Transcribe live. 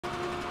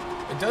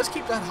It does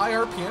keep that high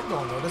RPM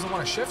going, though. It doesn't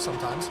want to shift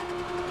sometimes.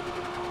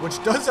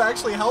 Which does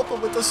actually help him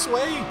with the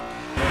sway.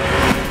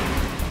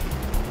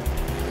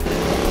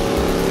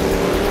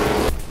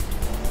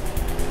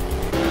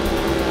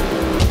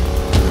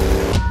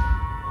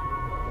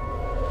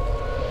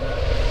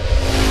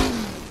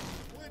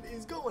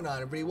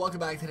 Everybody, welcome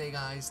back today,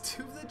 guys,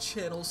 to the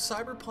channel.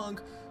 CyberPunk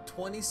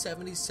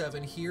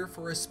 2077 here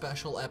for a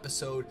special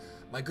episode.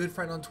 My good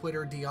friend on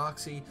Twitter,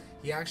 Deoxy,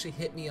 he actually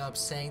hit me up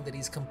saying that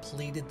he's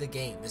completed the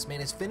game. This man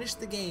has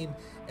finished the game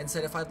and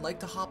said if I'd like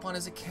to hop on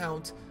his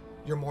account,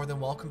 you're more than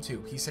welcome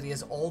to. He said he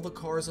has all the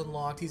cars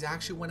unlocked. He's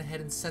actually went ahead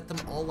and set them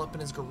all up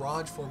in his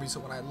garage for me, so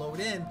when I load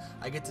in,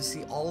 I get to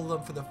see all of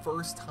them for the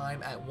first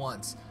time at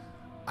once.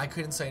 I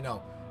couldn't say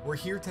no. We're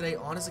here today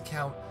on his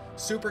account.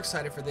 Super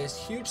excited for this.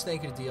 Huge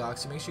thank you to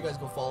Deoxy. Make sure you guys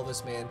go follow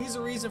this man. He's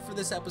the reason for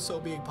this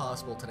episode being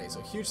possible today.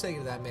 So huge thank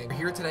you to that man. We're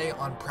here today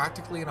on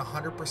practically an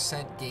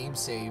 100% game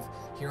save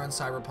here on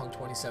CyberPunk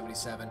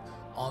 2077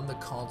 on the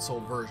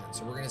console version.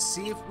 So we're going to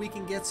see if we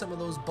can get some of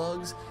those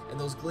bugs and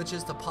those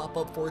glitches to pop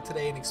up for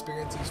today and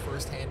experience these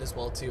firsthand as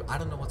well too. I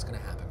don't know what's going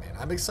to happen, man.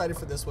 I'm excited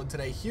for this one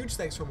today. Huge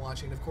thanks for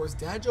watching. And of course,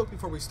 dad joke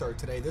before we start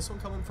today. This one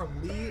coming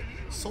from Lee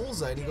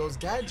Solza, and he goes,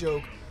 dad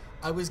joke,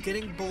 I was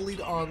getting bullied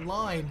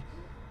online.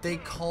 They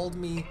called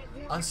me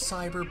a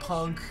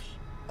cyberpunk.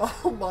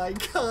 Oh my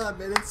god,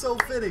 man, it's so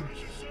fitting.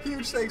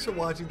 Huge thanks for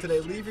watching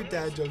today. Leave your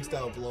dad jokes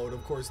down below, and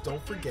of course,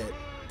 don't forget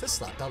to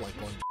slap that like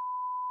button.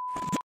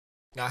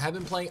 Now, I have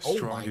been playing. Oh my!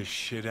 Strongest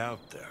shit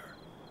out there.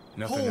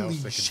 Nothing Holy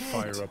else that shit.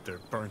 can fire up their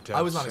burnt out.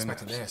 I was not sinners.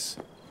 expecting this.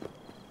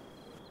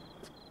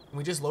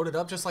 We just loaded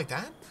up just like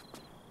that,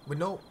 with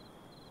no,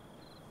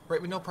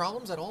 with no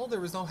problems at all. There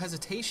was no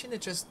hesitation.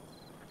 It just,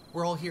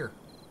 we're all here.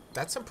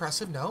 That's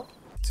impressive, no?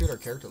 Let's see what our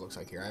character looks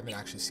like here. I haven't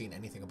actually seen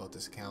anything about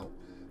this account.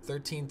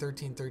 13,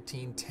 13,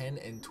 13, 10,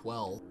 and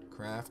 12.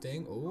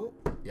 Crafting. Oh,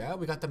 yeah,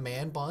 we got the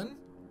man bun.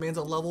 Man's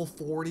at level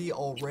 40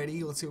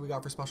 already. Let's see what we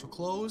got for special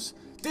clothes.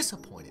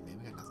 Disappointed, man.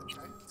 We got nothing.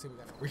 Right? Let's see what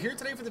we got. We're here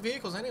today for the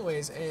vehicles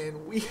anyways,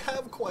 and we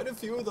have quite a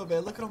few of them,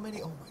 man. Look at how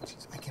many. Oh, my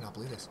jeez. I cannot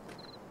believe this.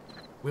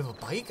 We have a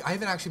bike? I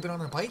haven't actually been on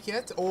a bike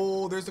yet.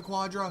 Oh, there's the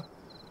Quadra.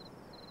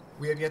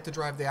 We have yet to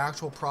drive the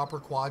actual proper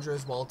Quadra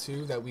as well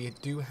too that we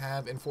do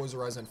have in Forza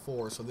Horizon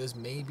 4, so this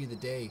may be the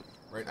day.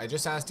 Right, I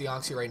just asked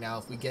Deoxy right now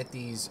if we get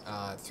these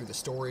through the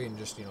story and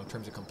just, you know, in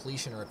terms of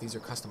completion, or if these are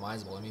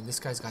customizable. I mean, this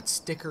guy's got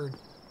stickered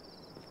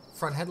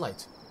front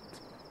headlights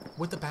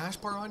with the bash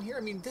bar on here.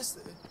 I mean,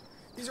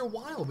 these are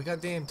wild. We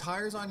got damn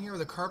tires on here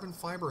with a carbon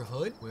fiber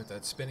hood. We got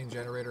that spinning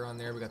generator on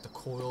there. We got the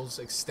coils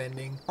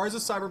extending. Ours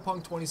is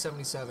CyberPunk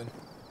 2077.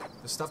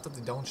 The stuff that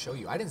they don't show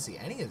you. I didn't see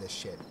any of this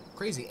shit.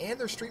 Crazy. And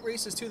there's street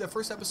races too. The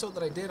first episode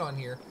that I did on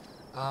here,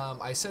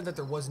 I said that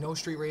there was no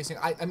street racing.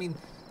 I mean,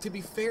 to be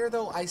fair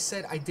though, I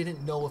said I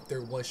didn't know if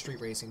there was street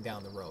racing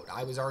down the road.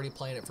 I was already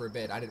playing it for a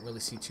bit. I didn't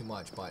really see too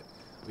much, but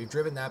we've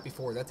driven that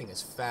before. That thing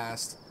is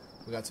fast.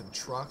 We got some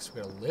trucks.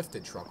 We got a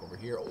lifted truck over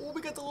here. Oh,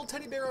 we got the little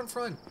teddy bear on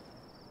front.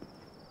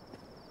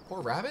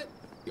 Poor rabbit.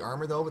 The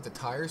armor though with the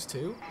tires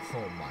too.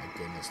 Oh my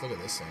goodness. Look at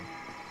this thing.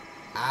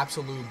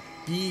 Absolute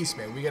beast,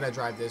 man. We gotta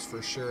drive this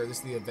for sure. This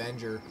is the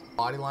Avenger.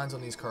 Body lines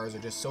on these cars are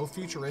just so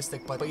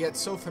futuristic, but yet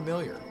so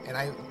familiar. And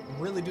I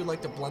really do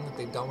like the blend that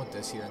they've done with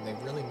this here, and they've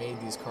really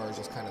made these cars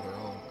just kind of their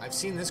own. I've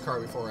seen this car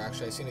before,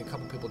 actually. I've seen a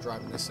couple people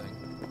driving this thing.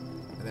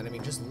 And then, I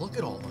mean, just look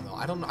at all of them, though.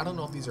 I don't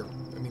know if these are,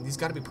 I mean, these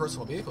gotta be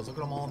personal vehicles. Look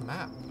at them all on the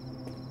map.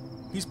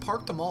 He's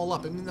parked them all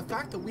up. I mean, the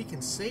fact that we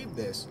can save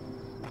this,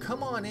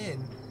 come on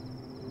in,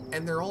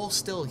 and they're all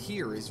still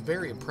here is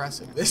very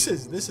impressive. This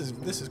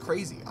is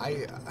crazy.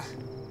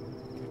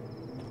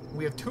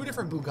 We have two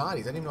different Bugattis. I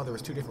didn't even know there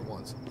was two different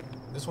ones.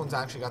 This one's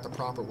actually got the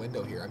proper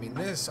window here. I mean,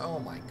 this, oh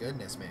my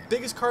goodness, man.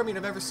 Biggest car meet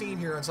I've ever seen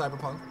here on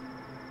CyberPunk.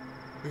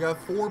 We got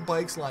 4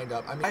 bikes lined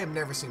up. I mean, I have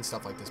never seen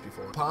stuff like this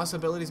before.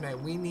 Possibilities,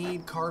 man. We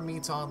need car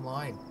meets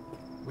online.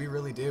 We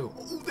really do.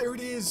 Oh, there it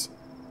is.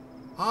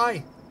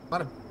 Hi.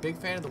 Not a big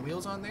fan of the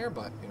wheels on there,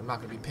 but you know, I'm not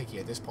going to be picky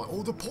at this point.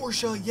 Oh, the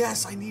Porsche.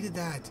 Yes, I needed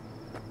that.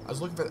 I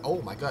was looking for,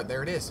 oh my god,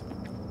 there it is.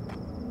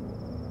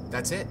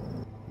 That's it.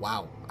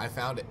 Wow, I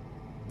found it.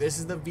 This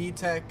is the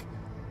VTEC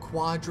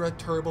Quadra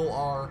Turbo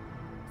R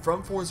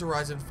from Forza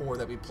Horizon 4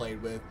 that we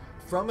played with,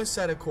 from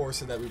Assetto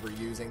Corsa that we were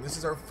using. This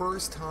is our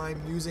first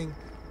time using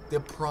the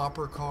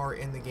proper car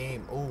in the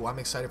game. Oh, I'm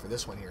excited for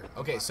this one here.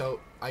 Okay, so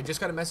I just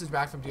got a message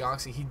back from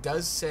Deoxy. He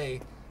does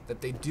say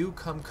that they do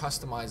come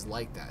customized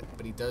like that,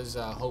 but he does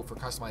hope for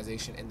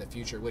customization in the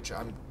future, which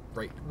I'm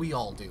right. We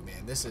all do,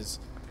 man. This is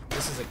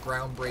a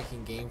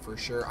groundbreaking game for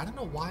sure. I don't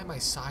know why my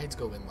sides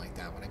go in like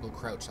that when I go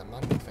crouched. I'm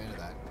not a big fan of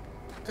that.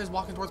 This guy's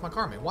walking towards my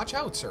car, man. Watch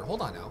out, sir.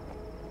 Hold on now.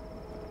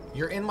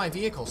 You're in my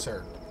vehicle,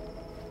 sir.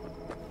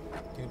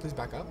 Can you please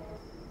back up?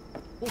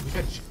 Oh, we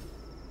got...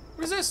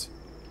 What is this?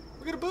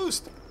 We got a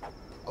boost.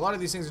 A lot of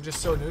these things are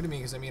just so new to me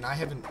because, I mean, I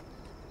haven't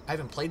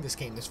played this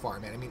game this far,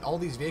 man. I mean, all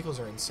these vehicles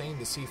are insane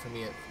to see for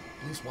me at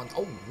least once.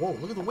 Oh, whoa.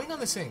 Look at the wing on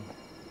this thing.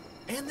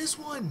 And this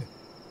one.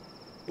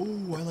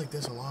 Ooh, I like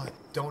this a lot.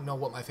 Don't know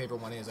what my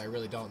favorite one is. I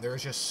really don't.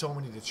 There's just so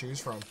many to choose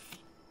from.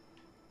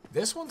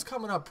 This one's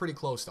coming up pretty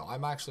close, though.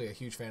 I'm actually a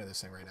huge fan of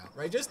this thing right now.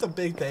 Right, just a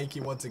big thank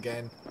you once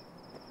again.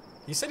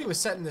 He said he was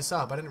setting this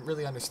up. I didn't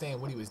really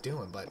understand what he was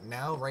doing, but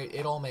now, right,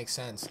 it all makes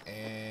sense.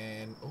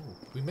 And, oh,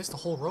 we missed a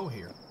whole row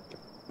here.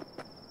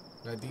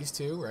 We got these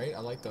two, right? I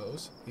like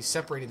those. He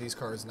separated these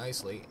cars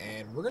nicely,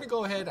 and we're going to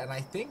go ahead and I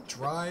think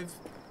drive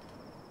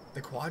the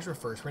Quadra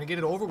first. We're going to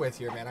get it over with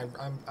here, man.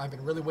 I've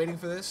been really waiting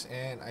for this,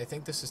 and I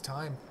think this is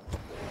time.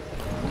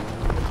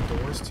 The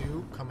doors,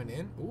 too, coming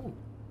in. Ooh.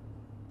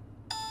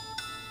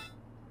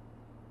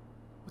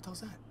 What the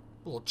hell's that?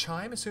 A little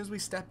chime as soon as we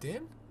stepped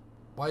in?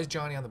 Why is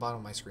Johnny on the bottom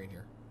of my screen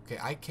here? Okay,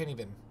 I can't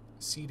even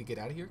see to get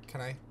out of here.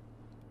 Can I?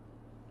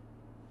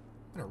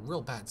 I'm in a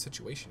real bad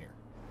situation here.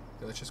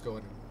 Okay, let's just go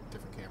in a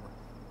different camera.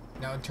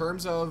 Now, in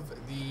terms of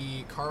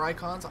the car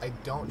icons, I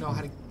don't know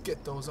how to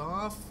get those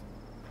off.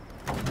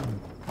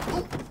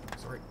 Oh,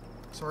 sorry.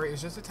 Sorry,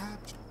 it's just a tap.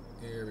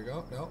 Here we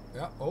go. No,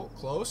 yeah. Oh,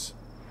 close.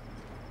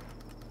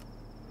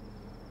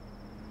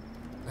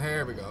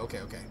 There we go. Okay,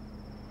 okay.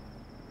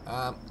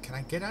 Can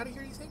I get out of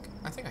here, you think?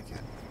 I think I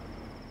can.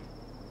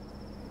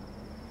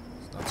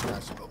 It's not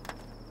scratched. Oh.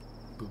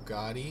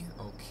 Bugatti.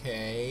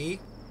 Okay.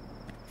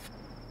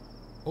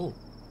 Oh,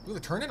 look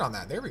at the turn in on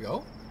that. There we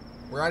go.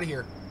 We're out of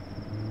here.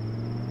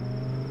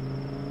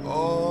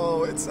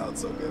 Oh, it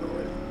sounds so good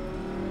already.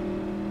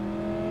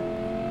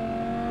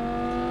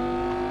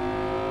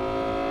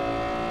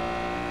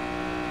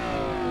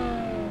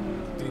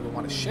 Didn't even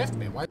want to shift,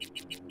 man. Why?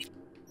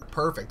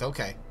 Perfect.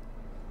 Okay.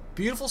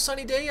 Beautiful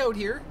sunny day out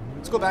here.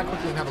 Let's go back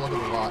quickly and have a look at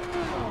the lot.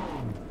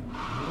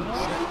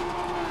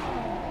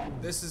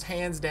 Shit. This is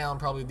hands down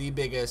probably the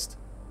biggest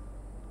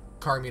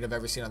car meet I've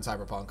ever seen on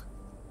CyberPunk.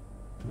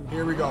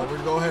 Here we go. We're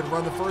gonna go ahead and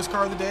run the first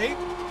car of the day.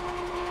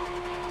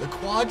 The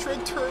Quadra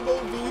Turbo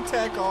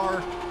VTEC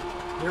R.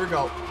 Here we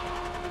go.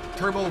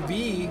 Turbo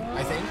V,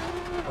 I think.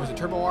 Or is it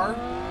Turbo R?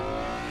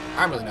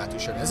 I'm really not too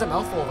sure. It's a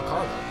mouthful of a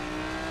car,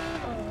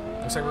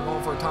 though. Looks like we're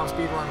going for a top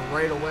speed run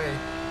right away.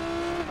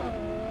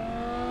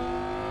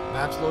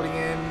 Maps loading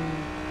in.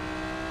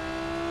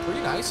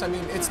 Pretty nice. I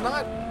mean, it's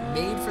not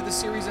made for the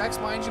Series X,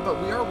 mind you,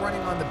 but we are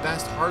running on the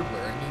best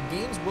hardware. I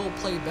mean, games will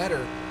play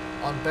better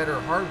on better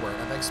hardware.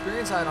 And I've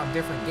experienced that on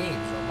different games.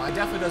 It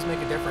definitely does make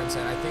a difference,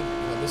 and I think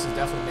this is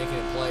definitely making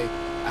it play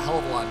a hell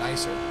of a lot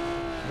nicer.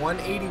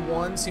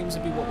 181 seems to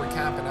be what we're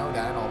camping out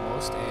at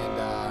almost, and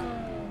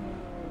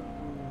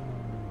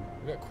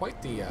we got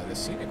quite the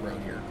scenic road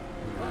here.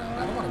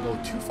 I don't want to go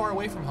too far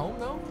away from home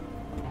though.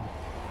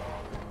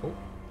 Oh,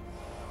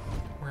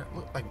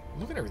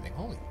 look at everything.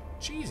 Holy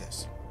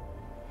Jesus!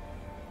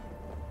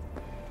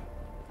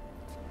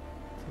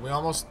 We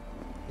almost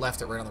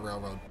left it right on the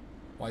railroad.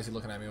 Why is he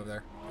looking at me over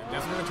there? I'm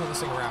definitely going to turn this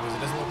thing around because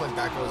it doesn't look like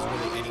that goes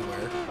really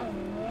anywhere.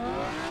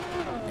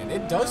 And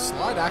it does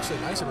slide actually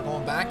nice if we're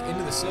going back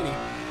into the city.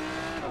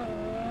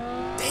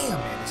 Damn,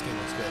 man, this game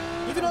looks good.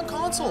 Even on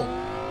console.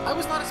 I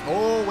was not as...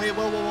 Oh, wait,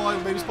 whoa, whoa, whoa.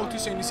 I maybe spoke too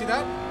soon. You see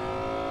that?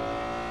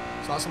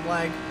 Saw some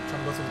lag. I'm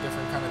trying to go through the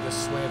different kind of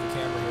just sway of the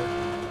camera here.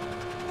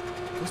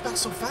 It goes back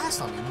so fast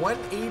on me.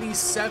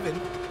 187,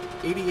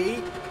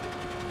 88.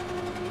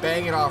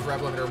 Bang it off,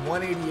 rev limiter.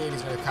 188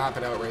 is going to cop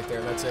it out right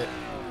there. That's it.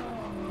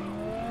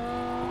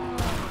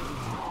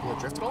 Will it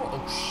drift at all?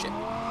 Oh, shit.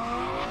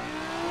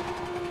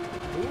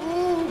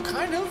 Ooh,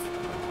 kind of.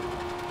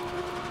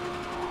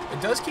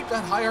 It does keep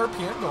that high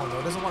RPM going, though.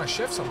 It doesn't want to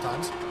shift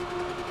sometimes.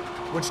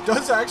 Which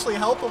does actually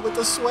help it with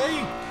the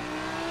sway.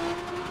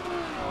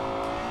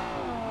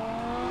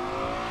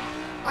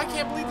 I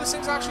can't believe this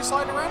thing's actually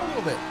sliding around a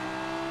little bit.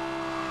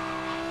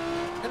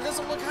 And it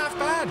doesn't look half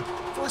bad.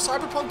 For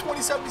Cyberpunk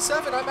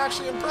 2077, I'm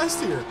actually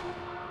impressed here.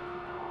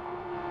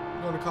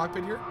 Go to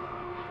cockpit here.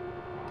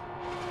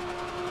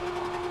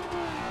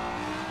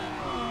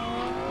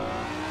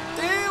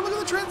 Damn, look at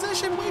the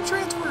transition. Wave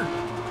transfer.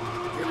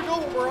 Here we go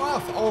when we're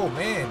off. Oh,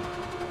 man.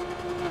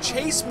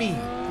 Chase me.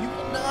 You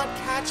will not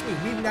catch me.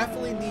 We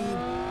definitely need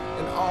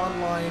an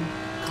online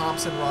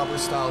cops and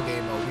robbers style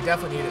game mode. We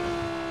definitely need it.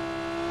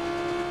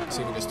 Let's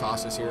see if we can just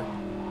toss this here.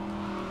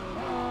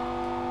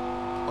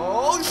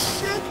 Oh,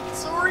 shit.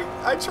 Sorry.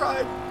 I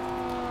tried.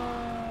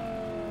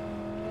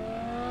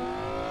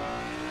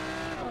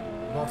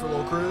 Going for a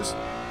little cruise.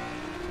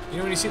 You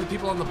know when you see the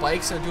people on the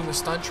bikes that are doing the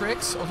stunt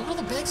tricks? Oh, look at all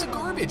the bags of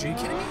garbage. Are you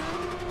kidding me?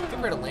 I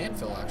think we're at a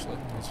landfill, actually.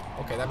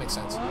 Okay, that makes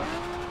sense.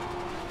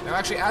 Now,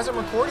 actually, as I'm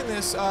recording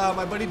this,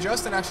 my buddy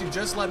Justin actually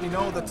just let me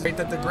know that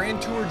the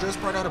Grand Tour just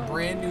brought out a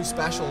brand new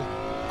special.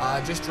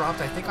 Just dropped,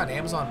 I think, on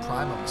Amazon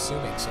Prime, I'm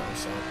assuming. So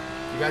if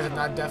you guys have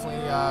not,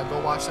 definitely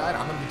go watch that.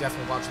 I'm going to be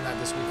definitely watching that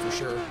this week for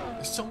sure.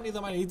 There's so many of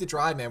them I need to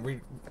drive,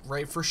 man.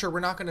 Right, for sure, we're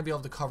not going to be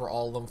able to cover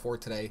all of them for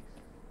today.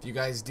 If you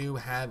guys do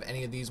have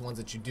any of these ones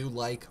that you do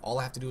like, all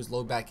I have to do is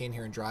load back in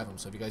here and drive them.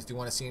 So if you guys do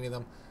want to see any of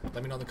them,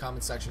 let me know in the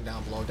comment section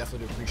down below.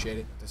 Definitely do appreciate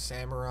it. The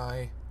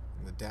Samurai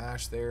and the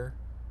Dash there.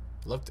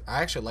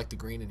 I actually like the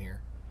green in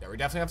here. Yeah, we're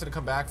definitely have to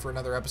come back for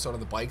another episode on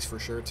the bikes for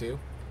sure too.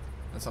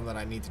 That's something that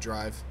I need to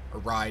drive or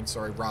ride.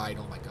 Sorry, ride.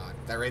 Oh my god,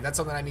 that's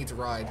something I need to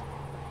ride.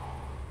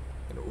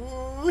 And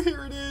ooh,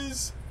 here it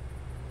is.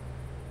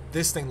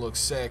 This thing looks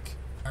sick.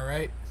 All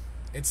right,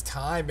 It's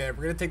time, man.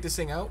 We're gonna take this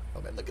thing out.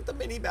 Oh man, look at the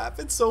mini map.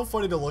 It's so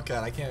funny to look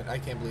at. I can't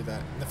believe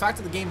that. And the fact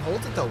that the game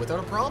holds it though without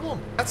a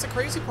problem. That's the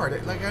crazy part.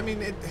 A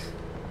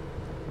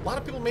lot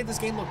of people made this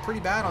game look pretty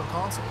bad on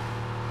console.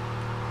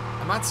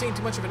 I'm not seeing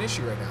too much of an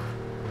issue right now.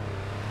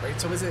 Right?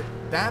 So is it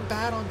that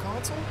bad on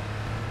console?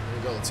 Here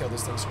we go. Let's see how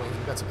this thing swings.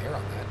 We've got some air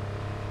on that.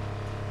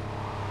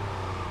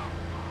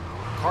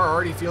 The car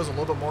already feels a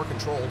little bit more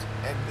controlled.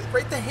 And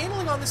right, the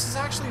handling on this is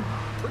actually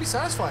pretty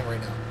satisfying right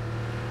now.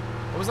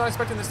 I was not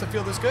expecting this to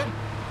feel this good.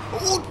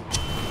 Oh!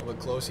 Look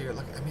close here.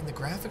 Look, I mean, the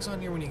graphics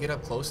on here when you get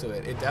up close to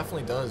it, it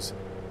definitely does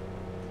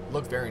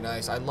look very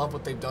nice. I love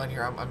what they've done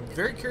here. I'm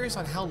very curious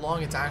on how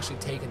long it's actually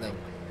taken them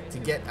to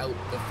get out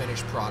the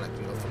finished product.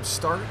 You know, from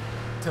start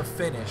to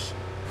finish,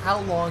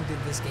 how long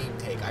did this game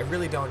take? I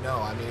really don't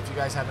know. I mean, if you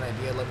guys have an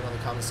idea, let me know in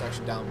the comment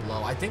section down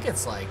below. I think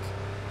it's like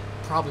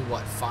probably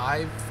what,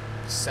 5,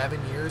 7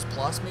 years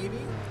plus maybe?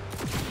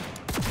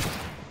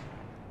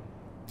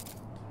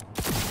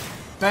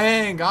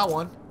 Bang! Got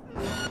one.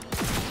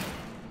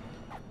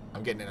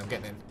 I'm getting in. I'm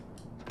getting in.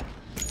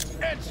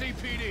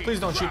 NCPD, please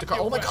don't shoot the car.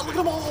 Oh my god, look at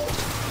them all!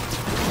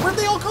 Where'd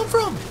they all come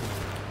from?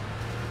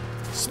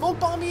 Smoke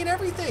bomb me and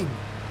everything.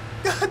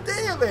 God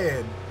damn,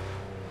 man.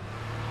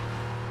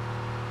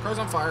 Car's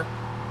on fire.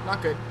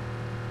 Not good.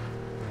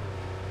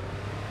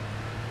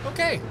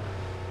 Okay.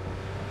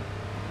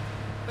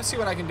 Let's see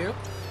what I can do.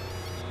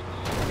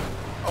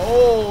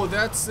 Oh,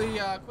 that's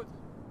the quick.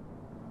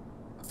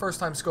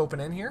 First time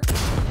scoping in here.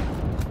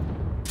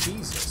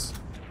 Jesus.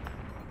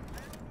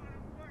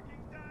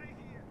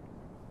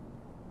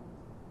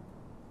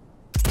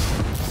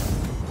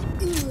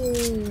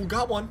 Ooh,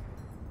 got one.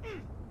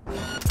 Oh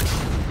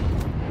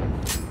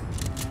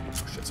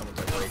shit, someone's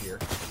like right here.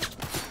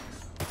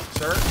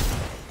 Sir,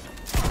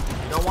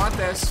 you don't want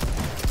this.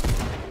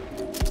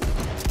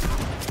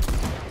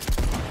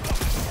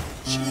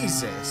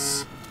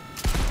 Jesus.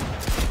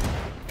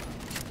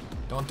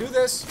 Don't do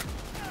this.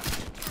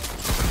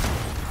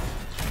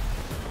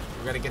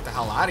 We gotta get the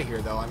hell out of here,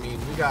 though. I mean,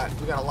 we got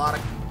a lot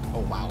of.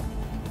 Oh wow.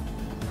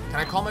 Can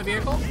I call my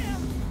vehicle?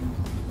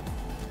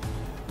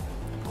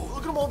 Oh, look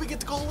at them all. We get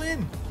to call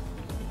in.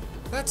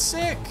 That's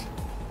sick.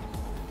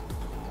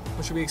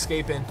 What should we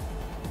escape in?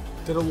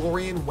 The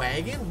DeLorean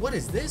wagon? What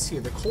is this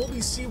here? The Colby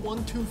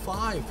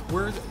C125.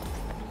 Where is it?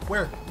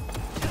 Where?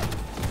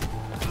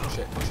 Oh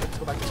shit. Oh shit. Let's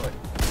go back this way.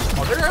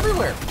 Oh, they're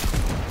everywhere.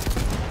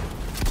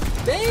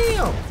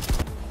 Damn.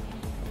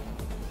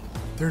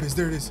 There it is.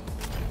 There it is.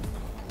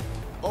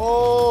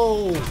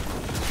 Oh,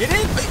 get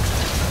in!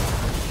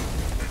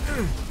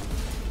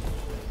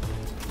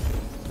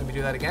 Let me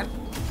do that again.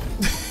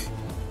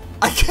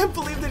 I can't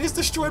believe they just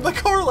destroyed my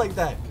car like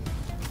that.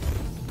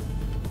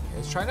 Okay,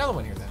 let's try another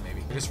one here then, maybe.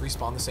 We just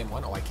respawn the same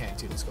one. Oh, I can't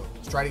too. Let's go.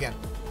 Let's try it again.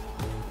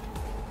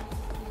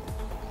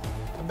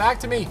 Come back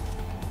to me.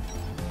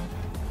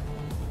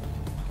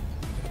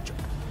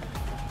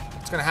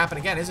 It's gonna happen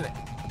again, isn't it?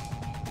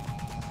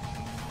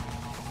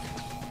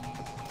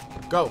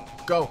 Go,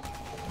 go.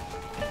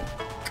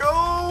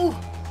 Go!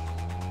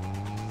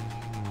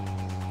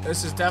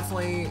 This is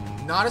definitely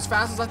not as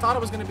fast as I thought it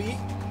was going to be.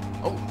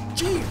 Oh,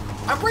 gee!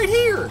 I'm right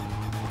here!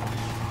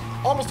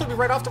 Almost took me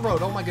right off the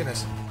road. Oh my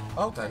goodness.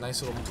 Oh, that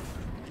nice little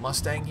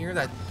Mustang here.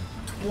 That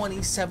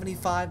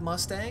 2075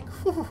 Mustang.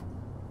 Whew.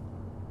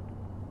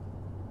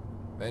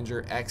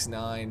 Avenger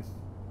X9.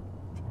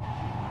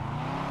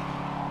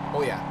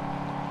 Oh yeah.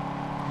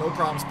 No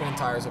problem spinning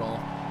tires at all.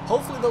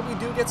 Hopefully though we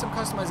do get some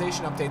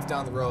customization updates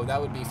down the road. That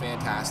would be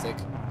fantastic.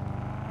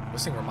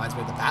 This thing reminds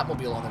me of the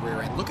Batmobile on the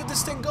rear end. Look at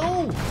this thing go!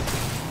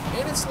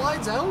 And it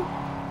slides out.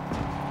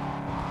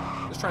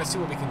 Just trying to see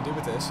what we can do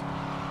with this.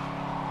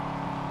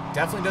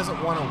 Definitely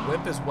doesn't want to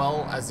whip as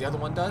well as the other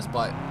one does,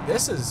 but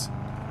this is...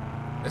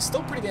 It's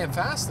still pretty damn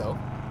fast, though.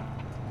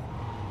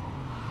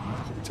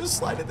 Just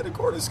slide into the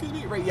corner, excuse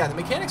me. Right, yeah, the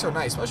mechanics are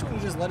nice, especially when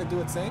you just let it do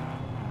its thing.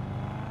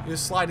 You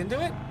just slide into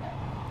it.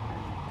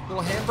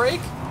 Little handbrake.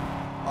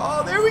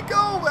 Oh, there we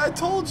go! I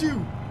told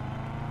you!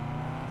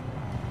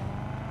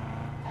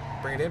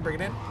 Bring it in, bring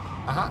it in.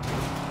 Uh-huh.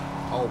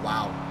 Oh,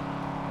 wow.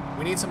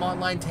 We need some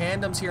online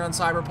tandems here on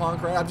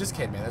CyberPunk, right? I'm just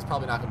kidding, man. That's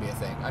probably not going to be a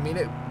thing. I mean,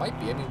 it might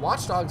be. I mean,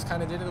 Watch Dogs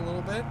kind of did it a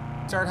little bit.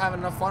 Started having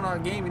enough fun on a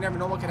game. You never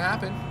know what can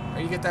happen. Or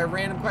you get that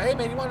random, hey,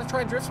 man, you want to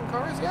try and drift some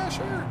cars? Yeah,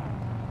 sure.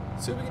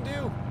 Let's see what we can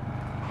do.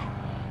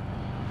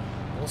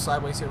 A little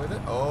sideways here with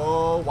it.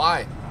 Oh,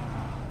 why?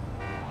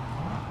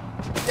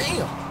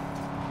 Damn.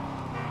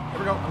 There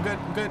we go. I'm good.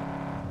 I'm good.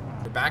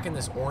 We're back in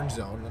this orange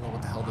zone. I don't know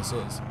what the hell this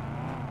is.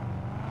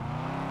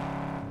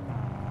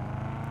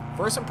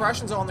 First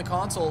impressions on the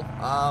console,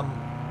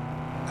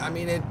 I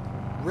mean, it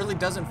really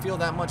doesn't feel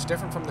that much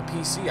different from the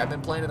PC. I've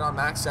been playing it on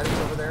max settings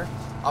over there.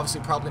 Obviously,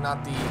 probably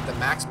not the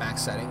max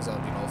settings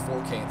of, you know,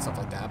 4K and stuff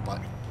like that,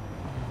 but...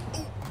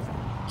 Oh,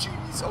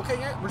 jeez. Okay,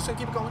 yeah, we're just gonna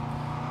keep it going.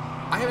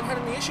 I haven't had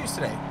any issues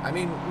today. I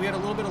mean, we had a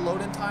little bit of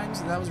load-in times,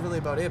 and that was really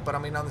about it, but I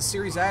mean, on the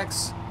Series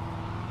X,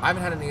 I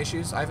haven't had any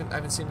issues. I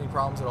haven't seen any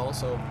problems at all,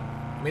 so...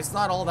 I mean, it's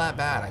not all that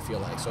bad, I feel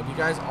like. So if you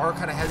guys are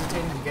kind of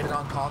hesitating to get it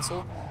on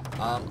console,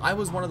 I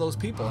was one of those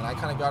people, and I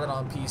kind of got it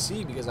on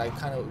PC because I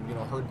kind of, you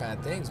know, heard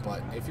bad things.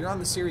 But if you're on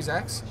the Series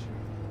X,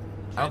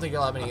 I don't think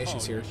you'll have any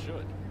issues here.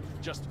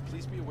 Just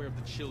please be aware of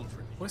the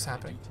children. What is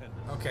happening?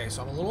 Okay,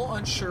 so I'm a little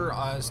unsure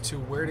as to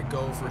where to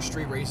go for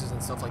street races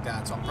and stuff like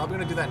that. So I'm probably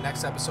going to do that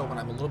next episode when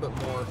I'm a little bit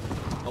more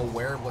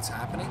aware of what's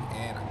happening.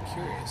 And I'm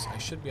curious. I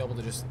should be able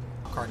to just...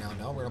 Car now.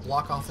 No, we're going to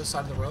block off this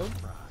side of the road.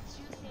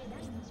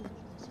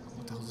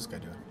 What the hell is this guy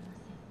doing?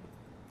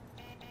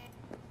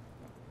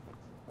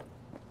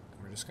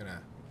 We're just going to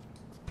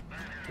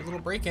do a little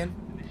break-in.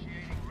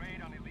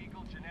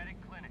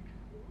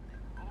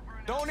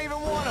 Don't even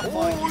want to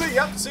fight. Oh,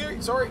 yep,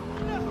 sorry.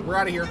 We're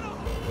out of here.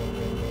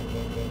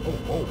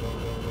 Oh.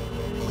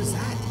 What is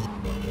that?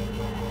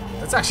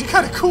 That's actually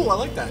kind of cool. I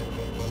like that.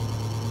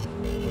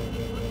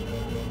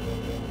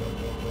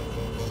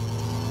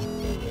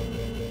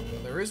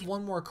 There is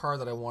one more car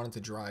that I wanted to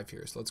drive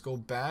here. So let's go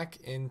back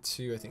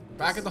into, I think,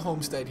 back at the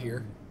homestead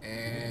here.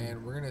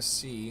 And we're going to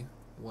see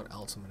what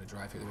else I'm going to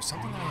drive here. There's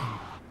something I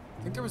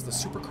think there was the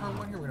supercar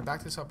one here. We're going to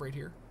back this up right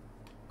here.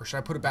 Or should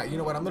I put it back? You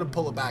know what? I'm going to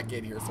pull it back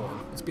in here for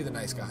him. Let's be the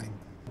nice guy.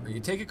 Or you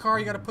take a car,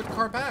 you got to put the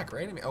car back,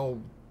 right? I mean,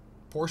 oh,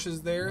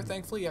 Porsche's there,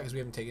 thankfully. Yeah, because we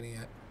haven't taken it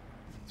yet.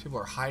 These people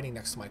are hiding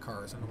next to my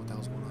cars. I don't know what the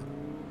hell's going on.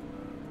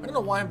 I don't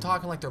know why I'm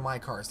talking like they're my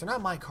cars. They're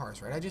not my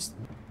cars, right? I just...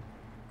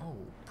 Oh,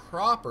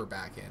 proper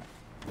back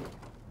in.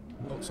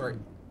 Oh, sorry.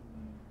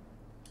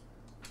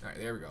 Alright,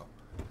 there we go.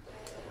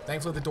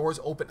 Thankfully, the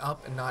doors open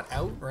up and not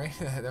out, right?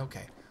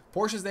 Okay.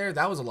 Porsche's there.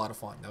 That was a lot of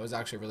fun. That was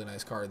actually a really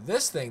nice car.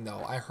 This thing,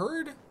 though, I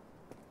heard...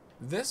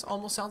 This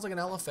almost sounds like an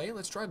LFA.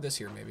 Let's drive this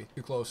here, maybe.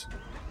 Too close.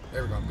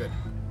 There we go. I'm good.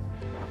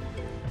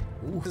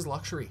 Ooh, this is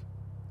luxury.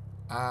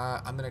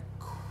 I'm going to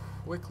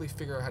quickly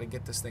figure out how to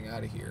get this thing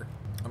out of here.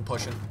 I'm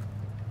pushing.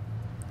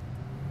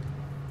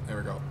 There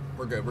we go.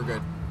 We're good. We're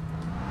good.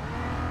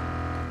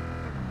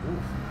 Ooh.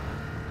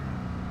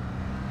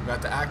 We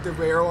got the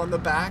active arrow on the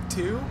back,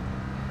 too.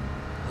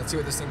 Let's see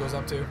what this thing goes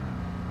up to.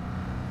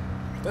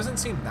 Doesn't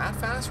seem that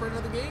fast right out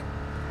of the gate.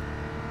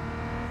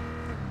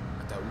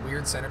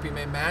 Weird centipede,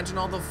 man. Imagine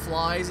all the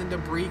flies and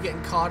debris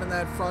getting caught in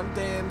that front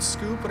damn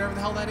scoop, whatever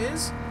the hell that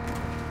is.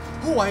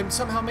 Oh, I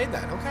somehow made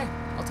that. Okay,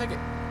 I'll take it.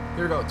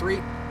 Here we go.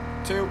 3,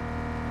 2,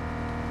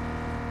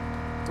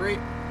 3. Alright,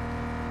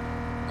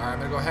 I'm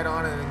gonna go head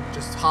on and then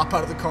just hop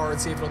out of the car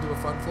and see if it'll do a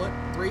front flip.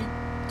 3,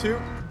 2,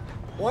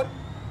 1.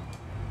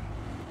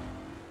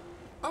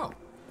 Oh.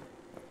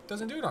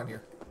 Doesn't do it on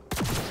here.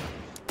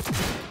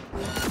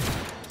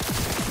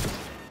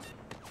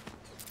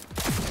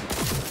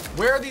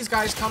 Where are these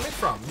guys coming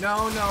from?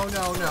 No.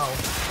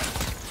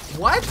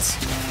 What?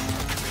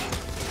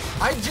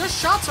 I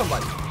just shot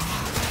somebody.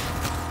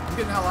 I'm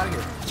getting the hell out of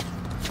here.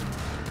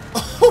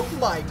 Oh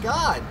my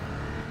god.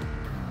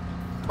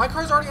 My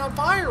car's already on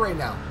fire right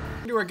now. We're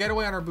gonna do our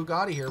getaway on our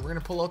Bugatti here. We're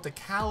gonna pull out the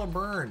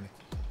Caliburn.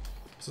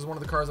 This is one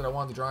of the cars that I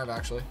wanted to drive,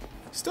 actually.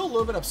 Still a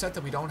little bit upset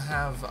that we don't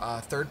have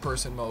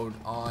third-person mode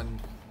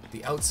on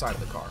the outside of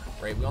the car,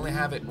 right? We only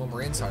have it when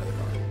we're inside of the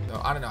car.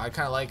 So, I don't know. I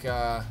kind of like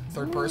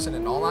third person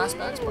in all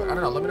aspects, but I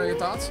don't know. Let me know your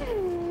thoughts.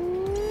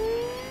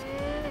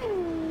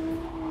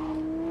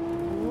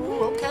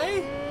 Ooh,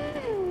 okay.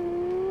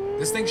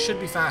 This thing should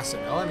be faster,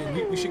 no? I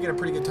mean, we should get a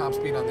pretty good top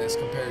speed on this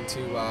compared to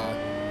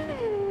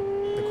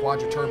the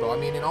Quadra Turbo. I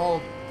mean, in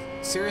all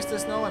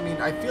seriousness, no? I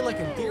mean, I feel like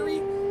in theory,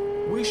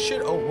 we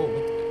should... Oh, whoa.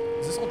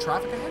 Is this all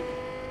traffic ahead?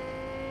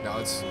 No,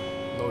 it's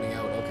loading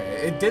out.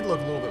 Okay. It did look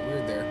a little bit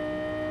weird there.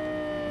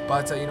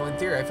 But, you know, in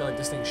theory, I feel like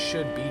this thing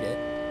should beat it.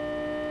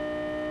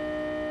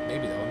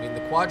 Maybe, though. I mean,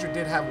 the Quadra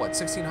did have, what,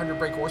 1,600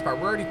 brake horsepower.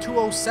 We're already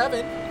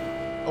 207.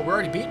 Oh, we're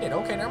already beating it.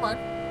 Okay, never mind.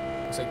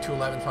 Looks like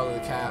 211 is probably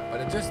the cap. But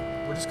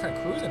we're just kind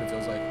of cruising, it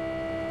feels like.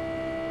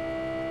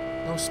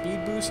 No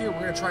speed boost here. We're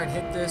going to try and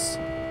hit this.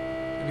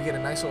 Maybe get a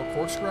nice little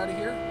corkscrew out of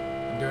here.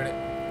 I'm doing it.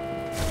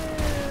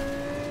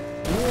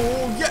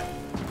 Ooh, yeah.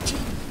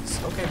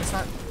 Jeez. Okay, that's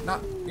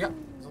not, yep.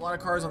 A lot of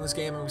cars on this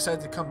game, and we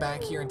decided to come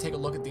back here and take a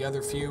look at the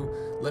other few.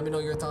 Let me know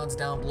your thoughts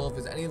down below if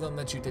there's any of them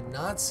that you did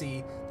not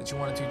see that you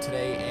wanted to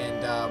today,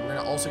 and we're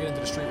going to also get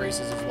into the street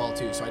races as well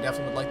too, so I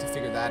definitely would like to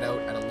figure that out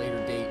at a later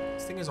date.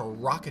 This thing is a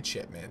rocket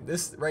ship, man.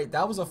 This, right,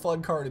 that was a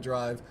fun car to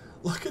drive.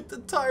 Look at the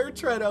tire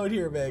tread out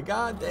here, man.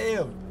 God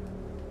damn.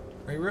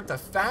 Right, we ripped a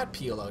fat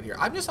peel out here.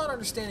 I'm just not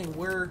understanding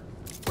where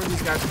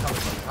these guys are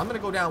coming from. I'm going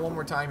to go down one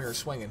more time here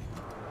swinging.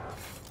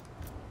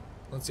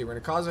 Let's see, we're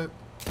going to cause a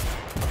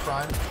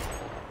crime.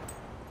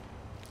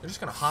 They're just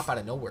gonna hop out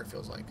of nowhere, it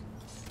feels like.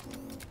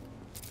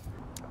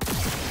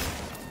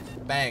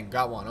 Bang,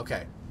 got one,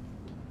 okay.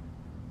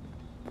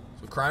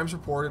 So crimes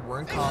reported,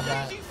 we're in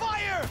combat.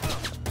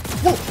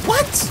 Whoa,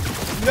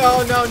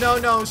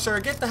 what? No, sir,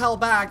 get the hell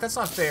back, that's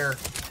not fair.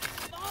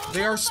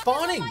 They are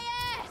spawning.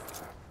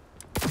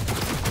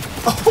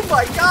 Oh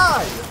my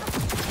god!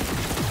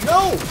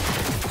 No!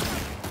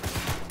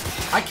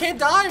 I can't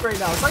die right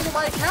now, it's not even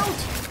my account.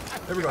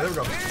 There we go.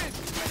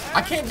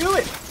 I can't do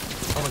it!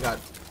 Oh my god.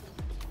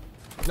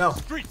 No.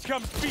 Streets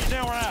come speeding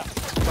our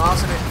ass.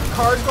 Tossing it.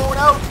 Car's going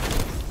out.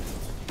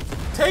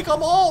 Take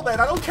them all, man.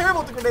 I don't care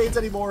about the grenades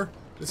anymore.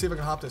 Let's see if I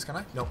can hop this. Can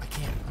I? No, I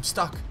can't. I'm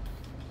stuck.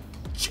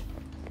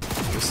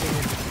 we're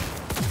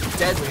seeing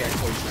deadly at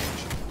close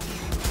range.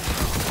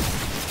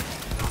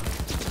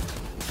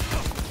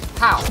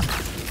 How?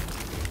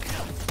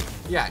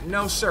 Yeah,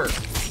 no sir.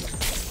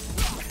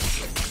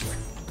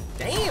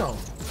 Damn!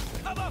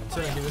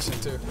 So I can do this thing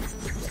too.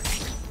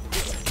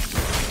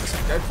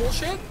 Some Deadpool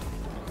shit?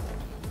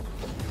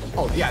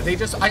 Oh yeah, they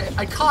just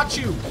I caught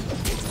you!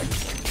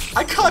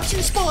 I caught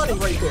you spawning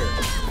right there!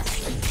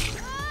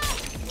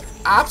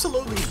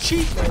 Absolutely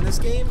cheap, man. This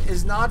game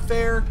is not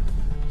fair.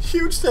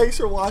 Huge thanks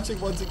for watching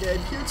once again.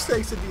 Huge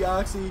thanks to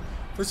Deoxy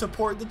for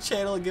supporting the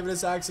channel and giving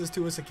us access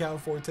to his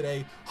account for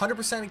today.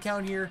 100%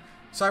 account here.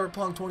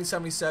 CyberPunk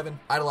 2077.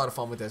 I had a lot of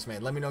fun with this,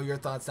 man. Let me know your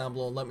thoughts down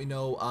below. Let me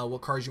know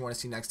what cars you want to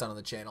see next on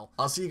the channel.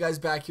 I'll see you guys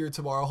back here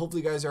tomorrow.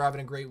 Hopefully you guys are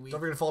having a great week. Don't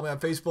forget to follow me on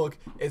Facebook,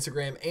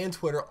 Instagram, and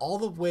Twitter,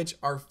 all of which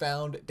are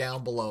found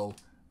down below.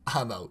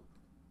 I'm out.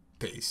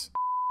 Peace.